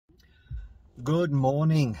Good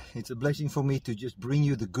morning. It's a blessing for me to just bring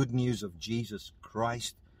you the good news of Jesus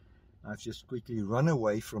Christ. I've just quickly run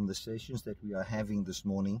away from the sessions that we are having this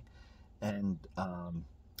morning, and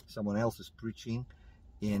someone else is preaching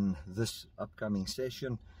in this upcoming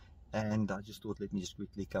session, and I just thought, let me just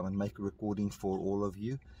quickly come and make a recording for all of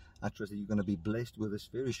you. I trust that you're going to be blessed with this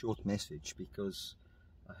very short message, because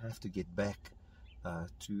I have to get back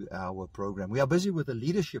to our program. We are busy with a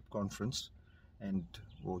leadership conference,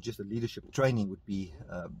 or just a leadership training would be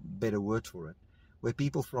a better word for it, where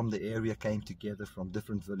people from the area came together from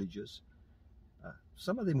different villages.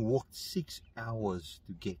 Some of them walked 6 hours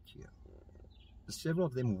to get here. Several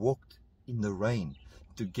of them walked in the rain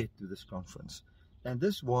to get to this conference. And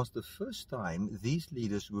this was the first time these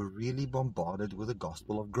leaders were really bombarded with the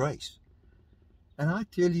gospel of grace. And I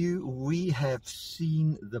tell you, we have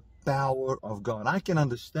seen the power of God. I can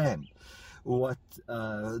understand what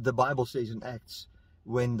the Bible says in Acts,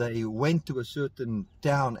 when they went to a certain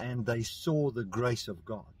town and they saw the grace of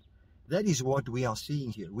God. That is what we are seeing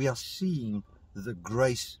here. We are seeing the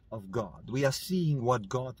grace of God. We are seeing what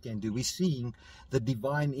God can do. We're seeing the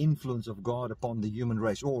divine influence of God upon the human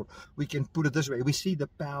race. Or we can put it this way, we see the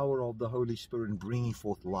power of the Holy Spirit bringing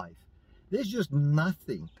forth life. There's just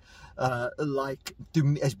nothing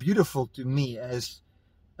as beautiful to me as,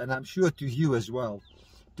 and I'm sure to you as well,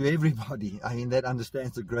 to everybody, that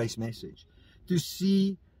understands the grace message, to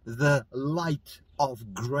see the light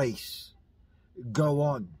of grace go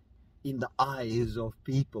on in the eyes of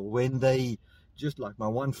people when they, just like my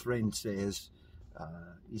one friend says,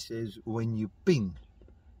 he says, when you ping,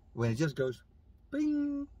 when it just goes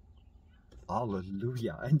ping,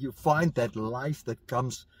 hallelujah, and you find that life that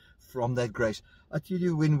comes from that grace. I tell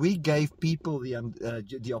you, when we gave people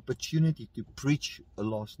the opportunity to preach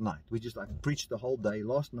last night, we just preached the whole day.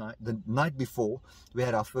 Last night, the night before, we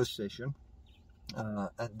had our first session,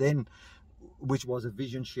 and then, which was a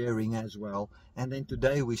vision sharing as well. And then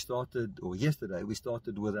today we started, or yesterday we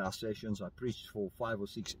started with our sessions. I preached for 5 or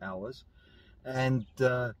 6 hours, and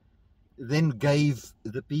then gave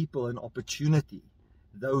the people an opportunity,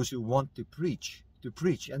 those who want to preach.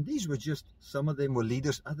 And these were just, some of them were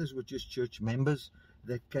leaders, others were just church members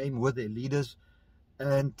that came with their leaders.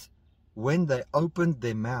 And when they opened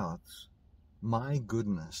their mouths, my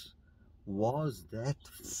goodness, was that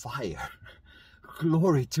fire.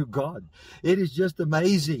 Glory to God. It is just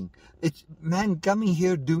amazing. Coming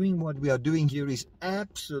here, doing what we are doing here is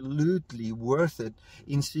absolutely worth it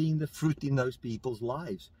in seeing the fruit in those people's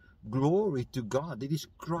lives. Glory to God. It is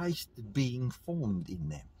Christ being formed in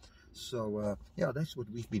them. So, that's what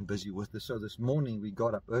we've been busy with. So this morning we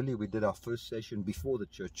got up early. We did our first session before the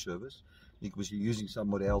church service, because you're using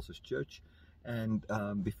somebody else's church. And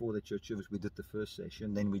before the church service, we did the first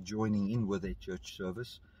session. Then we're joining in with their church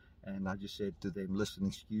service. And I just said to them, listen,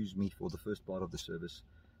 excuse me for the first part of the service.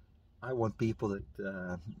 I want people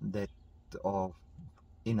that are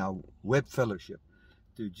in our web fellowship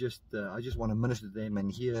to I just want to minister to them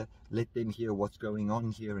and let them hear what's going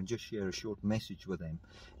on here and just share a short message with them.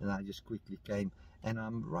 And I just quickly came, and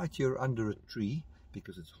I'm right here under a tree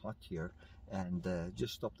because it's hot here, and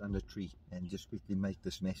just stopped under a tree and just quickly make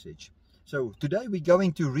this message. So today we're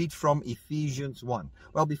going to read from Ephesians 1.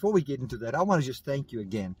 Well, before we get into that, I want to just thank you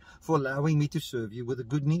again for allowing me to serve you with the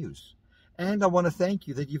good news. And I want to thank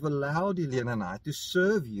you that you've allowed Eliana and I to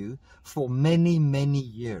serve you for many, many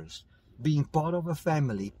years. Being part of a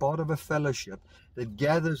family, part of a fellowship that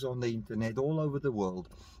gathers on the internet all over the world,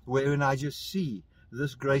 wherein I just see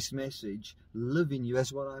this grace message live in you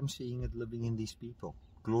as what I'm seeing it living in these people.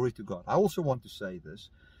 Glory to God. I also want to say this.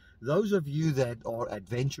 Those of you that are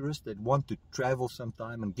adventurous, that want to travel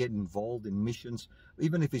sometime and get involved in missions,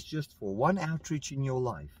 even if it's just for one outreach in your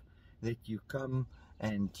life, that you come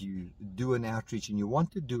and you do an outreach and you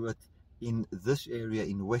want to do it in this area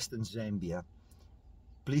in Western Zambia,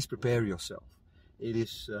 please prepare yourself. It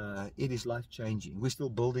is life-changing. We're still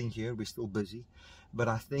building here. We're still busy. But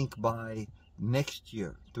I think by next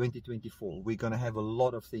year, 2024, we're going to have a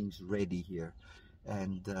lot of things ready here.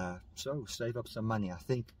 And so save up some money. I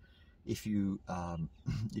think if you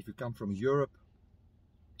come from Europe,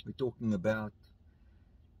 we're talking about,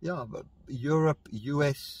 Europe,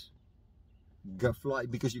 US, go fly,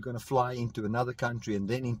 because you're going to fly into another country and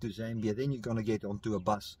then into Zambia. Then you're going to get onto a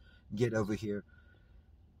bus, get over here.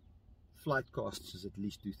 Flight costs is at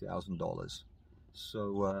least $2,000.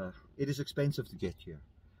 So it is expensive to get here.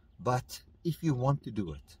 But if you want to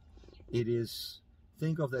do it,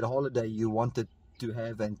 think of that holiday you wanted to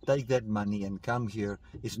have and take that money and come here.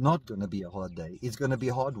 It's not going to be a holiday. It's going to be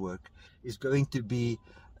hard work. It's going to be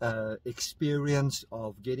experience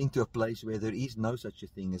of getting to a place where there is no such a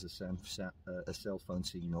thing as a cell phone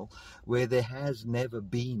signal, where there has never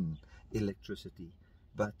been electricity.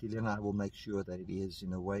 But Tilly and I will make sure that it is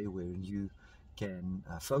in a way where you can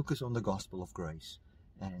focus on the gospel of grace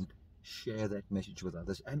and share that message with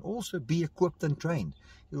others, and also be equipped and trained.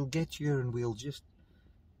 You'll get here and we'll just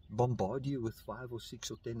bombard you with 5 or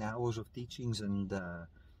 6 or 10 hours of teachings, and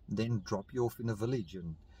then drop you off in a village,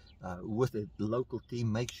 and with a local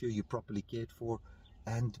team, make sure you're properly cared for,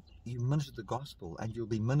 and you minister the gospel, and you'll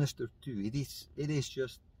be ministered to. It is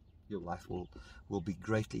just, your life will be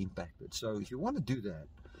greatly impacted. So if you want to do that,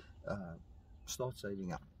 start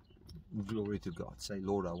saving up. Glory to God. Say,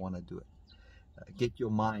 Lord, I want to do it. Get your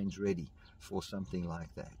minds ready for something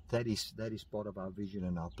like that. That is part of our vision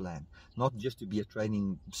and our plan. Not just to be a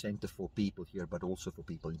training center for people here, but also for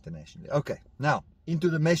people internationally. Okay, now into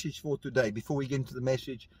the message for today. Before we get into the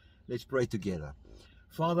message, let's pray together.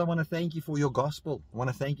 Father, I want to thank you for your gospel. I want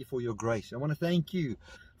to thank you for your grace. I want to thank you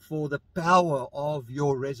for the power of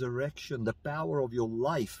your resurrection, the power of your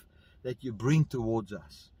life that you bring towards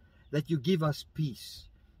us, that you give us peace,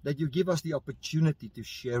 that you give us the opportunity to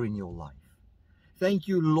share in your life. Thank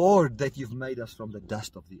you, Lord, that you've made us from the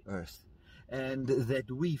dust of the earth, and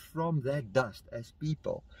that we from that dust as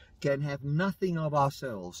people can have nothing of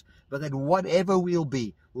ourselves, but that whatever we'll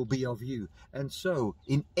be of you. And so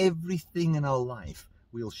in everything in our life,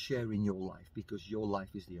 we'll share in your life, because your life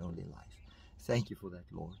is the only life. Thank you for that,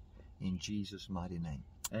 Lord, in Jesus' mighty name.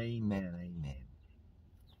 Amen, amen.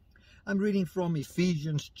 I'm reading from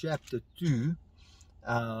Ephesians chapter 2.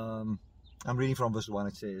 I'm reading from verse 1.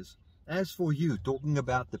 It says, "As for you," talking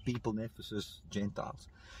about the people in Ephesus, Gentiles,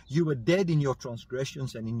 "you were dead in your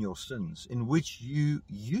transgressions and in your sins, in which you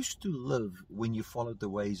used to live when you followed the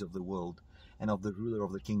ways of the world and of the ruler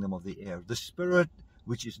of the kingdom of the air, the spirit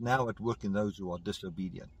which is now at work in those who are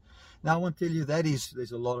disobedient." Now I want to tell you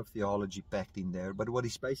there's a lot of theology packed in there, but what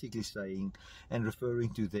he's basically saying and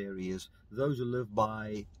referring to there is those who live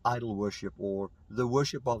by idol worship, or the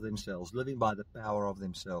worship of themselves, living by the power of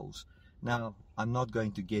themselves. Now, I'm not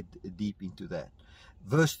going to get deep into that.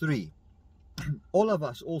 Verse 3, "All of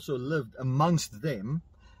us also lived amongst them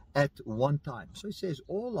at one time." So it says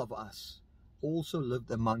all of us also lived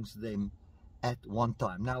amongst them at one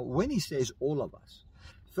time. Now, when he says all of us,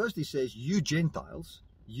 first he says you Gentiles,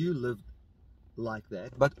 you lived like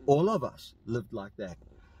that, but all of us lived like that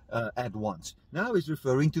at once. Now he's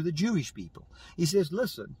referring to the Jewish people. He says,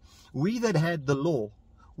 listen, we that had the law,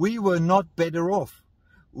 we were not better off.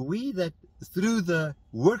 We that through the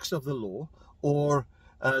works of the law, or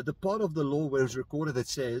the part of the law where it's recorded that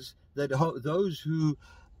says that those who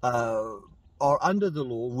are under the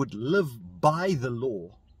law would live by the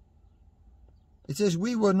law. It says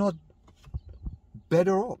we were not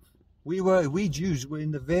better off. We Jews were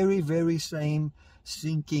in the very, very same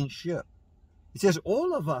sinking ship. It says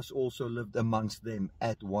all of us also lived amongst them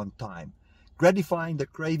at one time, gratifying the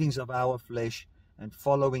cravings of our flesh and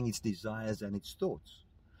following its desires and its thoughts.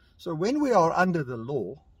 So when we are under the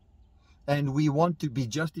law and we want to be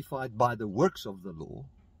justified by the works of the law,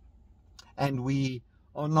 and we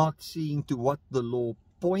are not seeing to what the law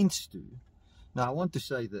points to. Now I want to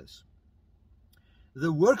say this.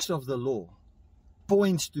 The works of the law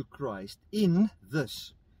points to Christ in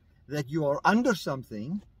this, that you are under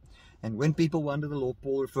something. And when people were under the law,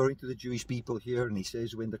 Paul referring to the Jewish people here, and he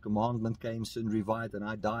says when the commandment came, sin revived and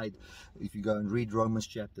I died. If you go and read Romans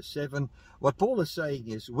chapter 7, what Paul is saying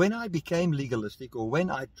is when I became legalistic, or when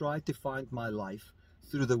I tried to find my life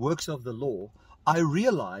through the works of the law, I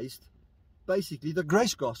realized basically the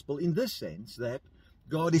grace gospel in this sense, that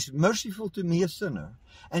God is merciful to me, a sinner,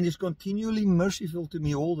 and is continually merciful to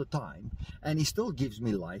me all the time, and he still gives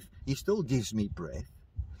me life, he still gives me breath,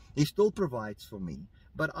 he still provides for me.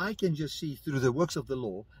 But I can just see through the works of the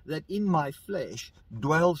law that in my flesh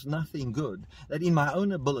dwells nothing good, that in my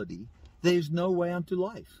own ability there is no way unto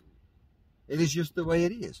life. It is just the way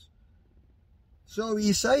it is. So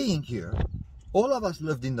he's saying here, all of us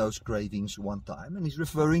lived in those cravings one time, and he's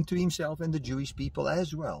referring to himself and the Jewish people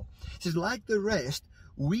as well. He says, like the rest,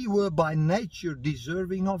 we were by nature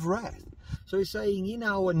deserving of wrath. So he's saying in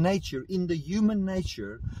our nature, in the human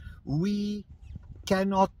nature, we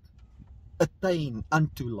cannot attain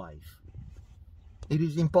unto life. It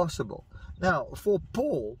is impossible. Now, for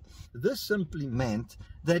Paul, this simply meant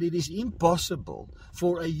that it is impossible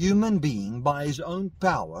for a human being by his own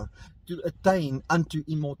power to attain unto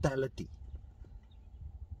immortality.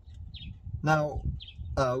 Now,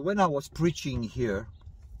 when I was preaching here,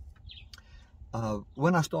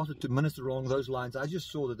 when I started to minister along those lines, I just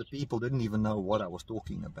saw that the people didn't even know what I was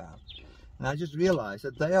talking about. And I just realized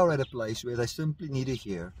that they are at a place where they simply need to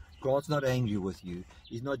hear, God's not angry with you.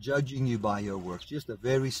 He's not judging you by your works. Just a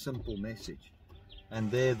very simple message. And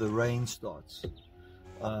there the rain starts.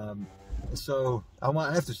 So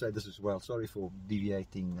I have to say this as well. Sorry for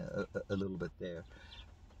deviating a little bit there.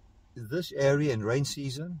 This area in rain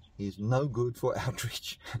season is no good for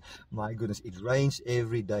outreach. My goodness, it rains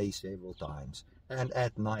every day several times. And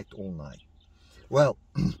at night, all night. Well,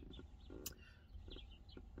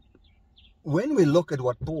 when we look at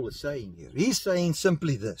what Paul is saying here, he's saying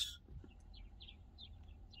simply this.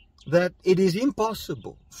 That it is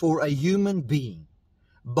impossible for a human being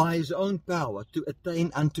by his own power to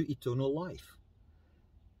attain unto eternal life.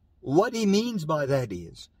 What he means by that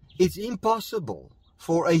is, it's impossible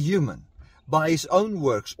for a human by his own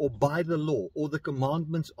works or by the law or the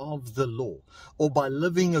commandments of the law or by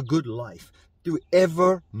living a good life to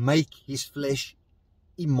ever make his flesh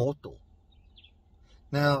immortal.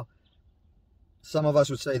 Now, some of us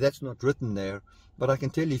would say that's not written there, but I can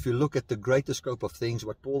tell you, if you look at the greater scope of things,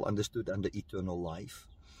 what Paul understood under eternal life,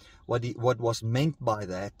 what was meant by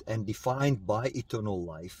that and defined by eternal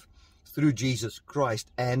life through Jesus Christ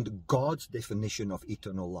and God's definition of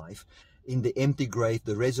eternal life, in the empty grave,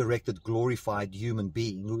 the resurrected, glorified human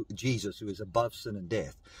being, Jesus, who is above sin and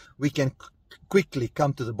death, we can quickly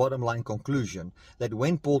come to the bottom line conclusion that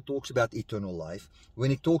when Paul talks about eternal life, when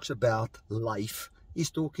he talks about life,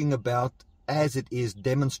 he's talking about as it is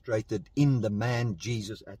demonstrated in the man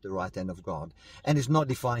Jesus at the right hand of God, and is not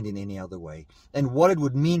defined in any other way. And what it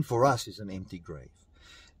would mean for us is an empty grave.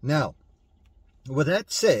 Now, with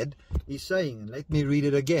that said, he's saying, and let me read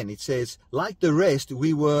it again, it says, like the rest,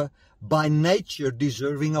 we were by nature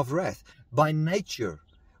deserving of wrath. By nature,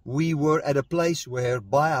 we were at a place where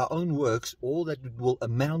by our own works, all that it will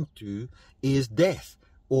amount to is death.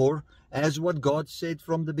 Or as what God said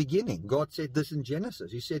from the beginning. God said this in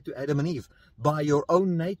Genesis. He said to Adam and Eve, by your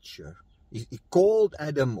own nature, he called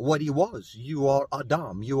Adam what he was. You are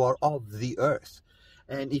Adam, you are of the earth.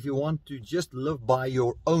 And if you want to just live by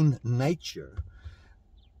your own nature,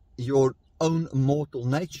 your own mortal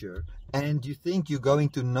nature, and you think you're going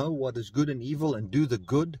to know what is good and evil and do the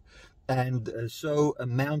good, and so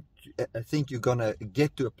think you're going to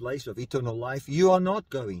get to a place of eternal life, you are not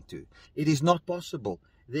going to. It is not possible.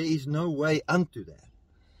 There is no way unto that.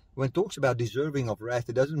 When it talks about deserving of wrath,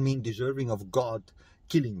 it doesn't mean deserving of God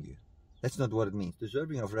killing you. That's not what it means.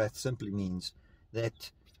 Deserving of wrath simply means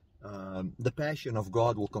that the passion of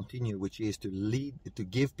God will continue, which is to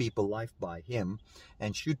give people life by Him,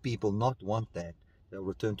 and should people not want that, they'll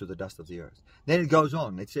return to the dust of the earth. Then it goes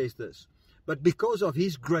on, it says this, but because of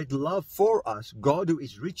His great love for us, God, who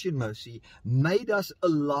is rich in mercy, made us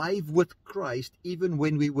alive with Christ even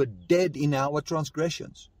when we were dead in our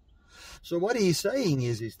transgressions. So what he's saying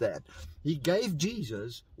is that He gave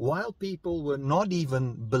Jesus while people were not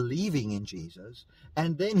even believing in Jesus,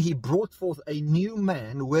 and then He brought forth a new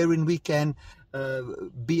man wherein we can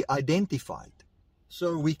be identified.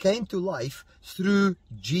 So we came to life through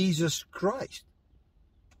Jesus Christ.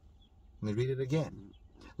 Let me read it again.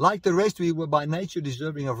 Like the rest, we were by nature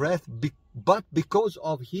deserving of wrath, but because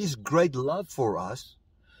of His great love for us,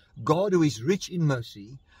 God, who is rich in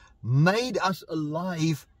mercy, made us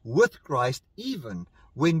alive with Christ even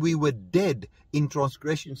when we were dead in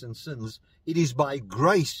transgressions and sins. It is by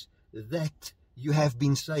grace that you have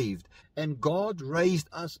been saved. And God raised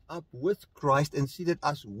us up with Christ and seated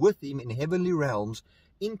us with Him in heavenly realms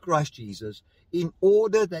in Christ Jesus, in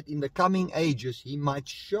order that in the coming ages He might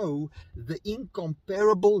show the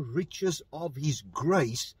incomparable riches of His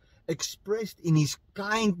grace expressed in His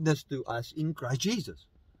kindness to us in Christ Jesus.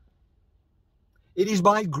 It is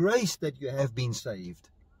by grace that you have been saved,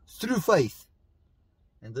 through faith.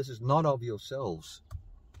 And this is not of yourselves.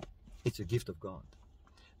 It's a gift of God.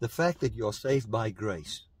 The fact that you are saved by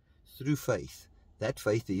grace, through faith, that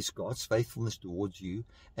faith is God's faithfulness towards you,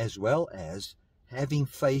 as well as having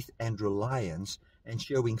faith and reliance and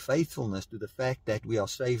showing faithfulness to the fact that we are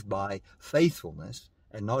saved by faithfulness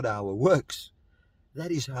and not our works.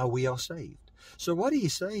 That is how we are saved. So what He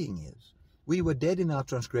is saying is, we were dead in our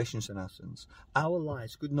transgressions and our sins. Our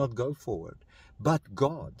lives could not go forward. But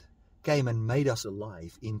God came and made us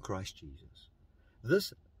alive in Christ Jesus.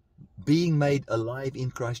 This being made alive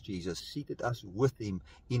in Christ Jesus seated us with Him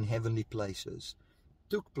in heavenly places,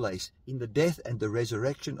 took place in the death and the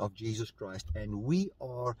resurrection of Jesus Christ. And we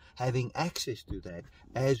are having access to that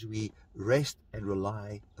as we rest and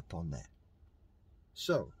rely upon that.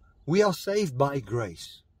 So, we are saved by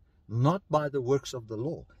grace, not by the works of the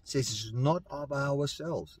law. It says it's not of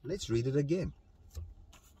ourselves. Let's read it again.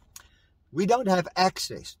 We don't have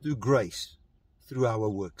access to grace through our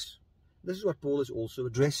works. This is what Paul is also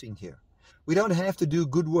addressing here. We don't have to do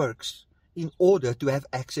good works in order to have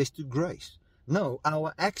access to grace. No,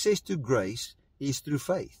 our access to grace is through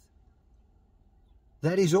faith.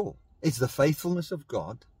 That is all. It's the faithfulness of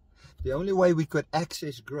God. The only way we could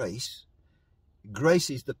access grace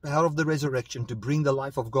is the power of the resurrection to bring the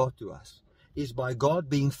life of God to us, is by God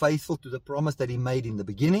being faithful to the promise that He made in the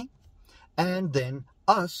beginning, and then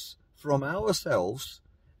us from ourselves,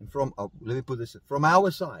 and from our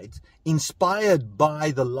sides, inspired by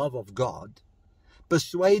the love of God,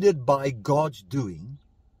 persuaded by God's doing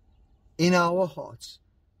in our hearts,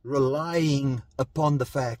 relying upon the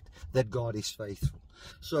fact that God is faithful.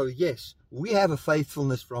 So yes, we have a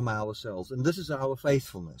faithfulness from ourselves, and this is our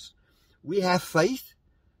faithfulness. We have faith,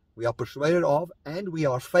 we are persuaded of, and we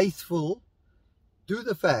are faithful to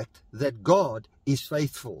the fact that God is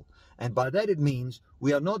faithful. And by that it means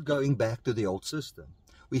we are not going back to the old system.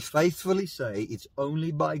 We faithfully say it's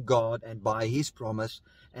only by God and by His promise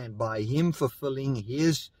and by Him fulfilling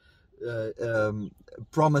His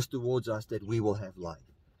promise towards us that we will have life.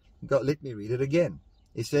 God, let me read it again.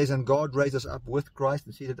 It says, and God raised us up with Christ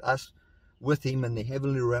and seated us with Him in the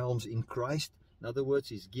heavenly realms in Christ. In other words,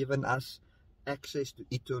 He's given us access to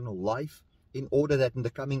eternal life, in order that in the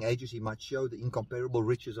coming ages He might show the incomparable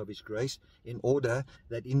riches of His grace, in order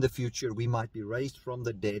that in the future we might be raised from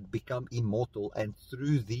the dead, become immortal, and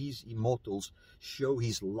through these immortals show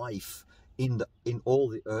His life in all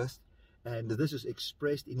the earth. And this is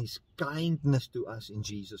expressed in His kindness to us in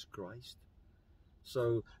Jesus Christ.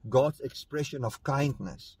 So God's expression of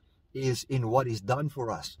kindness is in what is done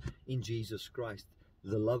for us in Jesus Christ.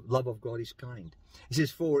 The love of God is kind. He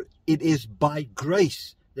says, for it is by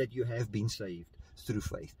grace that you have been saved through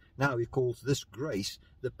faith. Now He calls this grace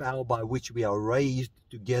the power by which we are raised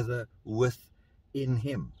together in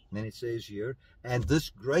Him. And then it says here, and this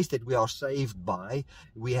grace that we are saved by,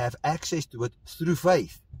 we have access to it through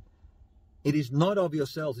faith. It is not of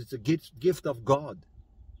yourselves, it's a gift of God.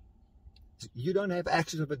 You don't have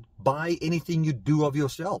access of it by anything you do of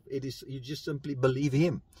yourself. It is, you just simply believe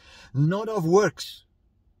Him. Not of works,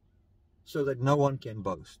 so that no one can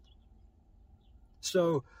boast.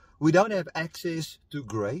 So we don't have access to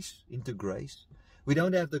grace, into grace. We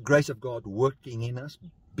don't have the grace of God working in us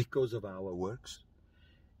because of our works.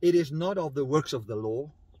 It is not of the works of the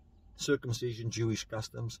law, circumcision, Jewish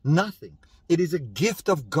customs, nothing. It is a gift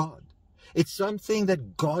of God. It's something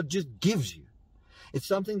that God just gives you. It's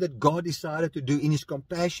something that God decided to do in His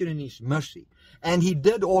compassion and His mercy. And He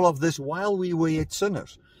did all of this while we were yet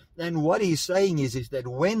sinners. And what He's saying is that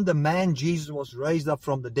when the man Jesus was raised up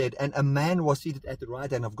from the dead and a man was seated at the right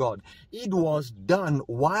hand of God, it was done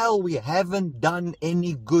while we haven't done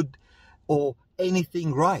any good or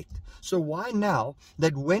anything right. So why now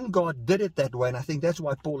that when God did it that way, and I think that's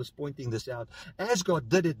why Paul is pointing this out, as God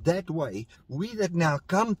did it that way, we that now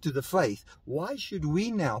come to the faith, why should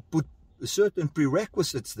we now put certain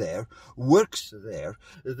prerequisites there, works there,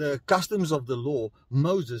 the customs of the law,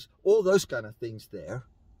 Moses, all those kind of things there,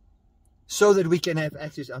 so that we can have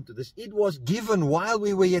access unto this? It was given while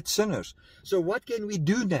we were yet sinners. So what can we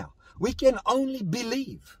do now? We can only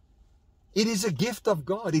believe. It is a gift of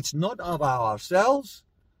God. It's not of ourselves,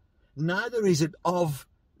 neither is it of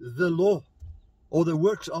the law or the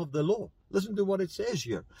works of the law. Listen to what it says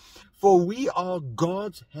here. For we are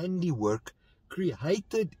God's handiwork,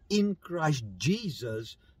 created in Christ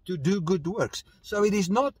Jesus to do good works. So it is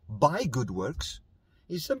not by good works.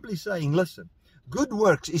 He's simply saying, listen, good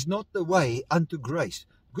works is not the way unto grace.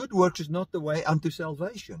 Good works is not the way unto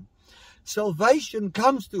salvation. Salvation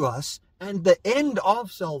comes to us, and the end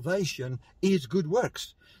of salvation is good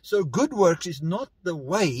works. So good works is not the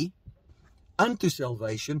way unto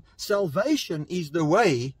salvation. Salvation is the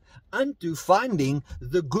way unto finding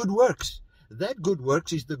the good works. That good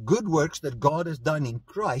works is the good works that God has done in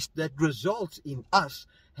Christ that results in us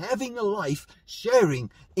having a life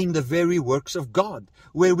sharing in the very works of God,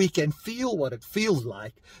 where we can feel what it feels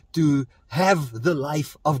like to have the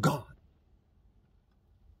life of God.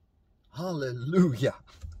 Hallelujah.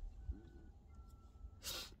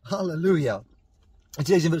 Hallelujah. It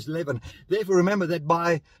says in verse 11, therefore remember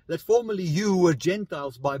that formerly you who were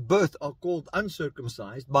Gentiles by birth are called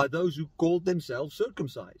uncircumcised by those who called themselves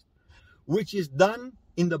circumcised, which is done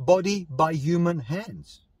in the body by human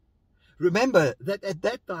hands. Remember that at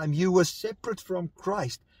that time you were separate from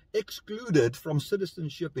Christ, excluded from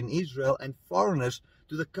citizenship in Israel and foreigners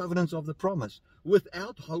to the covenants of the promise,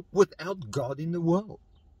 without hope, without God in the world.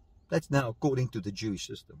 That's now according to the Jewish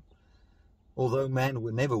system. Although man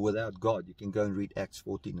were never without God. You can go and read Acts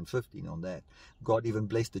 14 and 15 on that. God even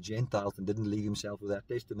blessed the Gentiles and didn't leave himself without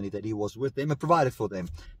testimony that he was with them and provided for them.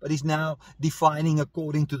 But he's now defining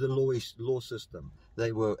according to the law system.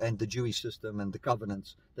 And the Jewish system and the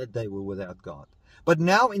covenants, that they were without God. But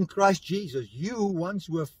now in Christ Jesus, you who once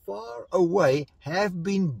were far away have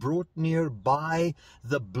been brought near by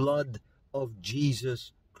the blood of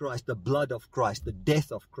Jesus Christ, the blood of Christ, the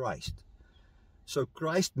death of Christ. So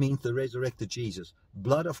Christ means the resurrected Jesus.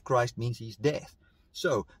 Blood of Christ means his death.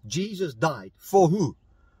 So Jesus died for who?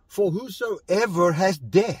 For whosoever has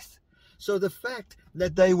death. So the fact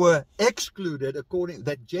that they were excluded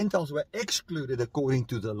that Gentiles were excluded according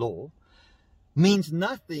to the law means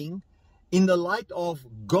nothing in the light of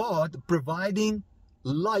God providing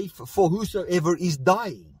life for whosoever is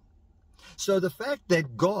dying. So the fact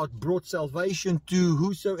that God brought salvation to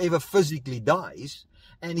whosoever physically dies,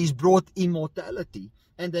 and he's brought immortality,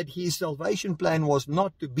 and that his salvation plan was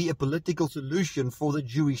not to be a political solution for the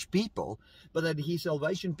Jewish people, but that his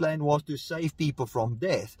salvation plan was to save people from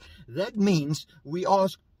death. That means we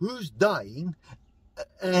ask, who's dying?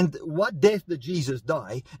 And what death did Jesus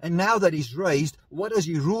die? And now that he's raised, what does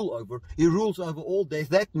he rule over? He rules over all death.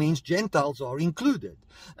 That means Gentiles are included.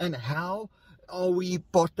 And how are we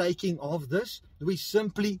partaking of this? We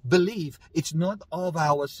simply believe. It's not of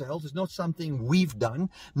ourselves. It's not something we've done.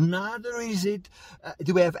 Neither is it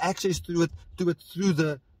do we have access to it through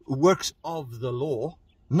the works of the law.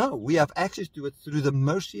 No, we have access to it through the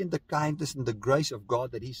mercy and the kindness and the grace of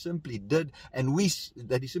God that he simply did, and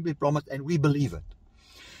that he simply promised, and we believe it.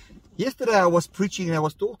 Yesterday I was preaching and I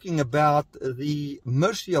was talking about the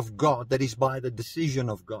mercy of God that is by the decision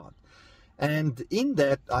of God. And in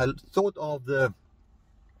that, I thought of the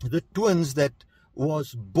twins that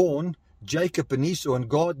was born, Jacob and Esau, and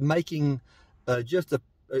God making just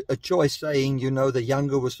a choice, saying, the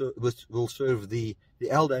younger will serve the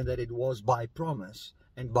elder, and that it was by promise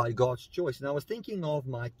and by God's choice. And I was thinking of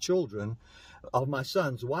my children, of my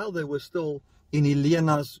sons, while they were still in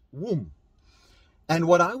Elena's womb. And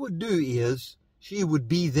what I would do is, she would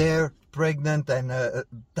be there pregnant, and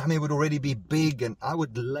tummy would already be big, and I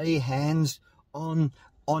would lay hands on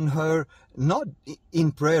her, not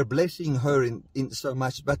in prayer blessing her in so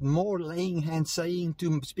much, but more laying hands,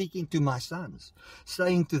 speaking to my sons,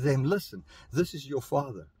 saying to them, listen, this is your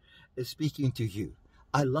father is speaking to you.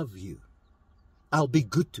 I love you. I'll be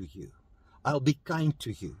good to you. I'll be kind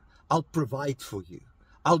to you. I'll provide for you.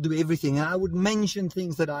 I'll do everything. And I would mention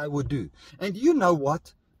things that I would do. And you know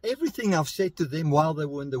what? Everything I've said to them while they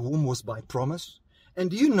were in the womb was by promise. And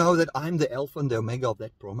do you know that I'm the Alpha and the Omega of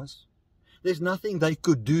that promise? There's nothing they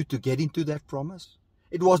could do to get into that promise.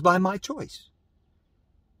 It was by my choice.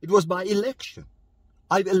 It was by election.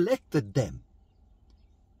 I've elected them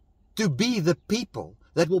to be the people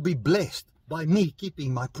that will be blessed by me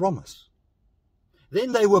keeping my promise.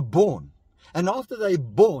 Then they were born. And after they're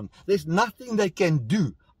born, there's nothing they can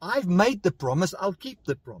do. I've made the promise, I'll keep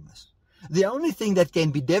the promise. The only thing that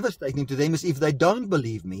can be devastating to them is if they don't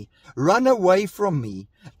believe me, run away from me,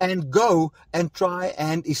 and go and try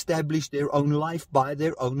and establish their own life by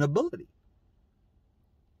their own ability,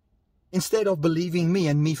 instead of believing me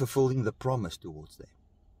and me fulfilling the promise towards them.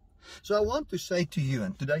 So I want to say to you,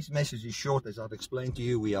 and today's message is short, as I've explained to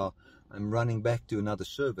you. I'm running back to another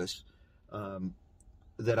service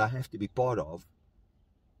that I have to be part of.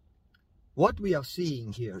 What we are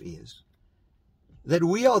seeing here is that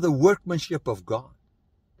we are the workmanship of God.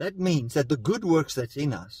 That means that the good works that's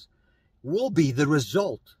in us will be the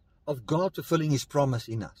result of God fulfilling his promise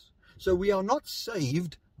in us. So we are not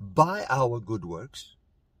saved by our good works.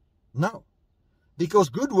 No. Because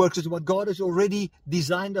good works is what God has already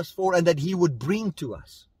designed us for and that he would bring to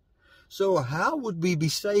us. So how would we be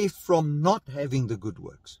saved from not having the good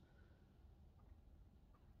works?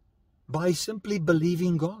 By simply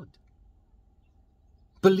believing God.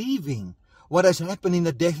 Believing what has happened in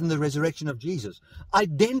the death and the resurrection of Jesus.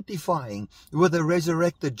 Identifying with the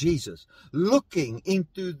resurrected Jesus. Looking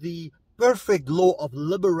into the perfect law of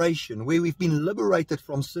liberation, where we've been liberated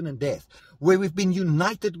from sin and death, where we've been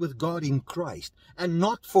united with God in Christ, and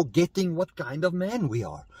not forgetting what kind of man we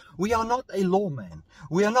are. We are not a lawman.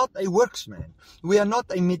 We are not a worksman. We are not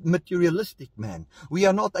a materialistic man. We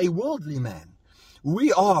are not a worldly man.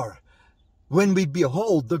 We are, when we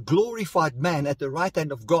behold the glorified man at the right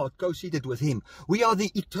hand of God, co-seated with him, we are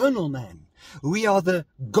the eternal man. We are the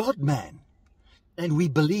God man. And we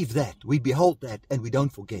believe that, we behold that, and we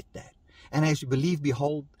don't forget that. And as we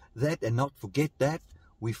behold that, and not forget that,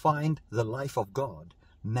 we find the life of God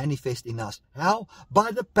manifest in us. How?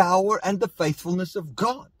 By the power and the faithfulness of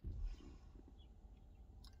God.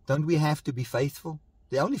 Don't we have to be faithful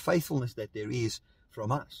The only faithfulness that there is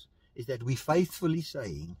from us is that we faithfully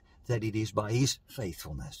saying that it is by His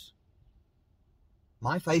faithfulness.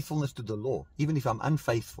 My faithfulness to the law, even if I'm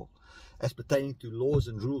unfaithful, as pertaining to laws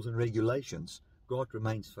and rules and regulations, God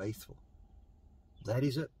remains faithful. That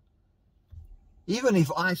is it. Even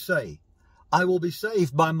if I say, I will be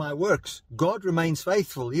saved by my works, God remains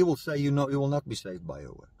faithful. He will say, you will not be saved by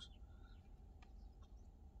your works.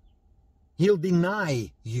 He'll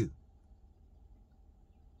deny you.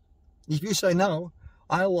 If you say, no,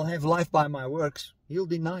 I will have life by my works, He'll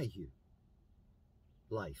deny you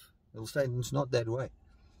life. He'll say, it's not that way.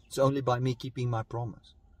 It's only by me keeping my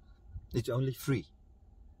promise. It's only free.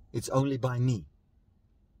 It's only by me.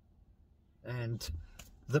 And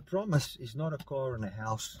the promise is not a car and a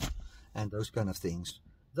house and those kind of things.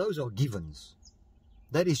 Those are givens.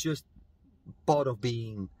 That is just part of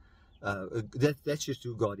being, that's just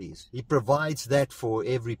who God is. He provides that for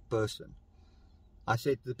every person. I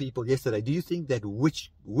said to the people yesterday, do you think that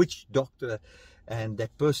witch doctor and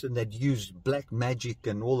that person that used black magic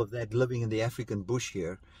and all of that living in the African bush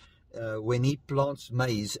here, when he plants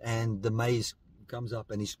maize and the maize comes up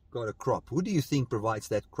and he's got a crop, who do you think provides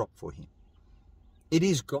that crop for him? It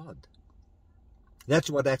is God. That's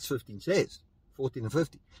what Acts 15 says, 14 and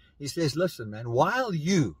 15. He says, listen, man, while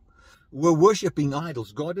you were worshipping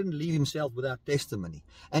idols, God didn't leave Himself without testimony.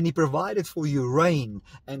 And He provided for you rain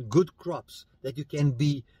and good crops that you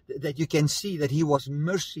can see that He was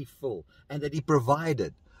merciful and that He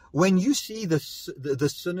provided. When you see the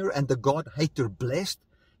sinner and the God-hater blessed,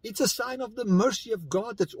 it's a sign of the mercy of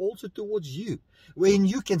God that's also towards you. When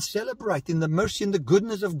you can celebrate in the mercy and the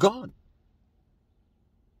goodness of God.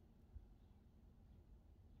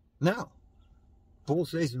 Now, Paul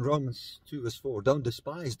says in Romans 2 verse 4, don't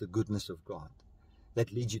despise the goodness of God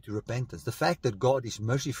that leads you to repentance. The fact that God is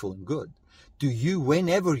merciful and good to you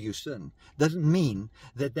whenever you sin doesn't mean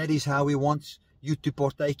that that is how He wants you to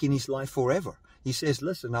partake in His life forever. He says,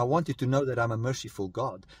 listen, I want you to know that I'm a merciful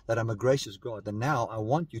God, that I'm a gracious God, and now I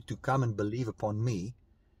want you to come and believe upon me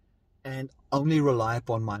and only rely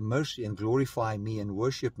upon my mercy and glorify me and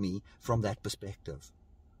worship me from that perspective.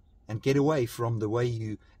 And get away from the way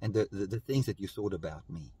you and the things that you thought about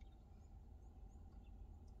me.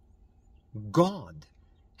 God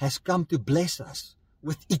has come to bless us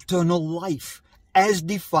with eternal life as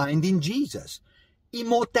defined in Jesus.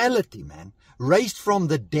 Immortality, man. Raised from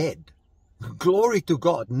the dead. Glory to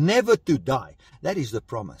God. Never to die. That is the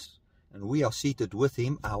promise. And we are seated with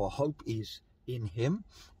Him. Our hope is in Him.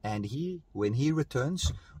 And when He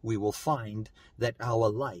returns, we will find that our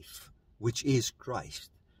life, which is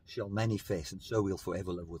Christ, shall manifest, and so we'll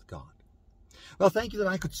forever live with God. Well, thank you that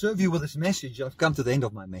I could serve you with this message. I've come to the end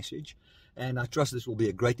of my message, and I trust this will be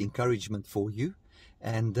a great encouragement for you.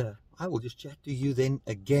 And I will just chat to you then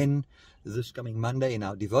again this coming Monday in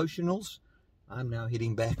our devotionals. I'm now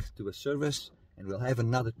heading back to a service, and we'll have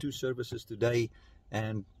another 2 services today.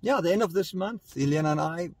 And yeah, the end of this month, Eliana and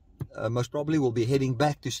I most probably will be heading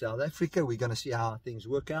back to South Africa. We're going to see how things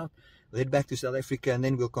work out. We'll head back to South Africa, and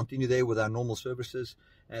then we'll continue there with our normal services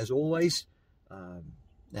as always.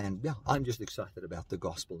 And yeah, I'm just excited about the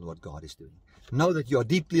gospel and what God is doing. Know that you are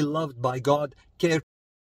deeply loved by God. Care